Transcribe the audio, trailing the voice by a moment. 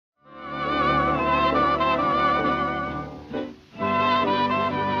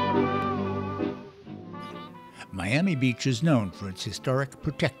Miami Beach is known for its historic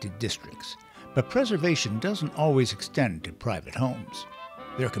protected districts, but preservation doesn't always extend to private homes.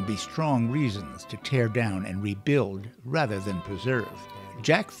 There can be strong reasons to tear down and rebuild rather than preserve.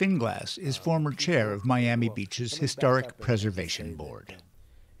 Jack Finglass is former chair of Miami Beach's Historic Preservation Board.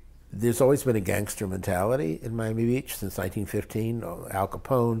 There's always been a gangster mentality in Miami Beach since 1915. Al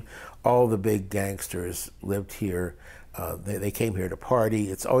Capone, all the big gangsters lived here. They came here to party.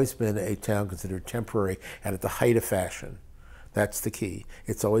 It's always been a town considered temporary and at the height of fashion. That's the key.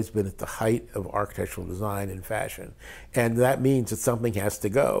 It's always been at the height of architectural design and fashion. And that means that something has to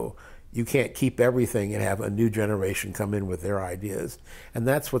go. You can't keep everything and have a new generation come in with their ideas. And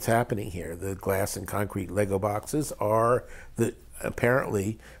that's what's happening here. The glass and concrete Lego boxes are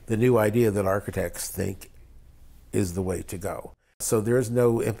apparently the new idea that architects think is the way to go. So there's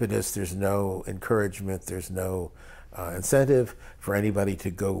no impetus, there's no encouragement, there's no incentive for anybody to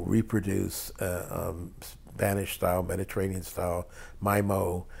go reproduce Spanish style, Mediterranean style,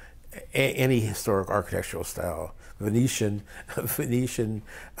 Mimo, any historic architectural style, Venetian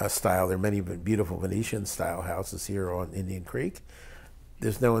style. There are many beautiful Venetian style houses here on Indian Creek.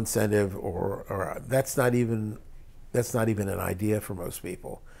 There's no incentive, or that's not even an idea for most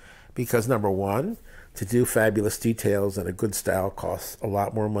people, because number one, to do fabulous details and a good style costs a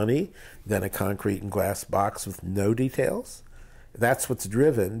lot more money than a concrete and glass box with no details. That's what's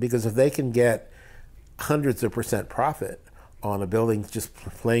driven, because if they can get hundreds of % profit on a building just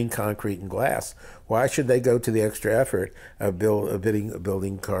plain concrete and glass, why should they go to the extra effort of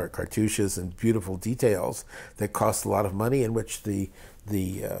building cartouches and beautiful details that cost a lot of money, in which the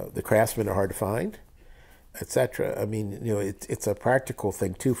craftsmen are hard to find, etc. I mean, it's a practical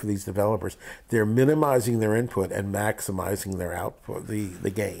thing too for these developers. They're minimizing their input and maximizing their output,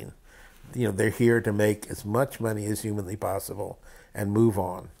 the gain. They're here to make as much money as humanly possible and move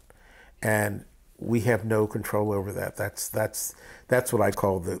on. And we have no control over that. That's what I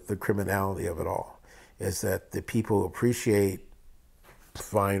call the criminality of it all, is that the people who appreciate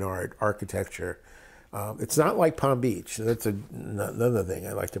fine art, architecture. It's not like Palm Beach. That's another thing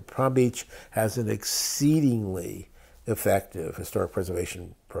I like. Palm Beach has an exceedingly effective historic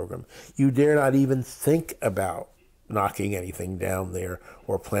preservation program. You dare not even think about knocking anything down there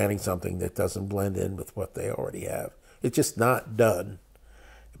or planting something that doesn't blend in with what they already have. It's just not done,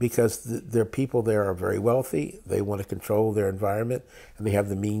 because their people there are very wealthy. They want to control their environment, and they have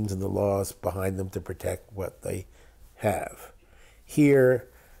the means and the laws behind them to protect what they have. Here,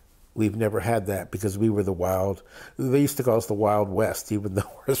 we've never had that, because we were they used to call us the Wild West, even though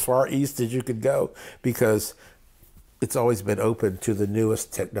we're as far east as you could go, because it's always been open to the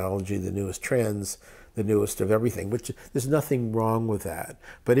newest technology, the newest trends, the newest of everything, which there's nothing wrong with that,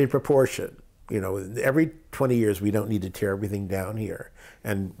 but in proportion. Every 20 years, we don't need to tear everything down here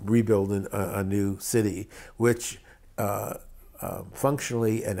and rebuild a new city, which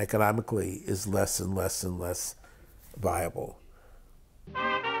functionally and economically is less and less and less viable.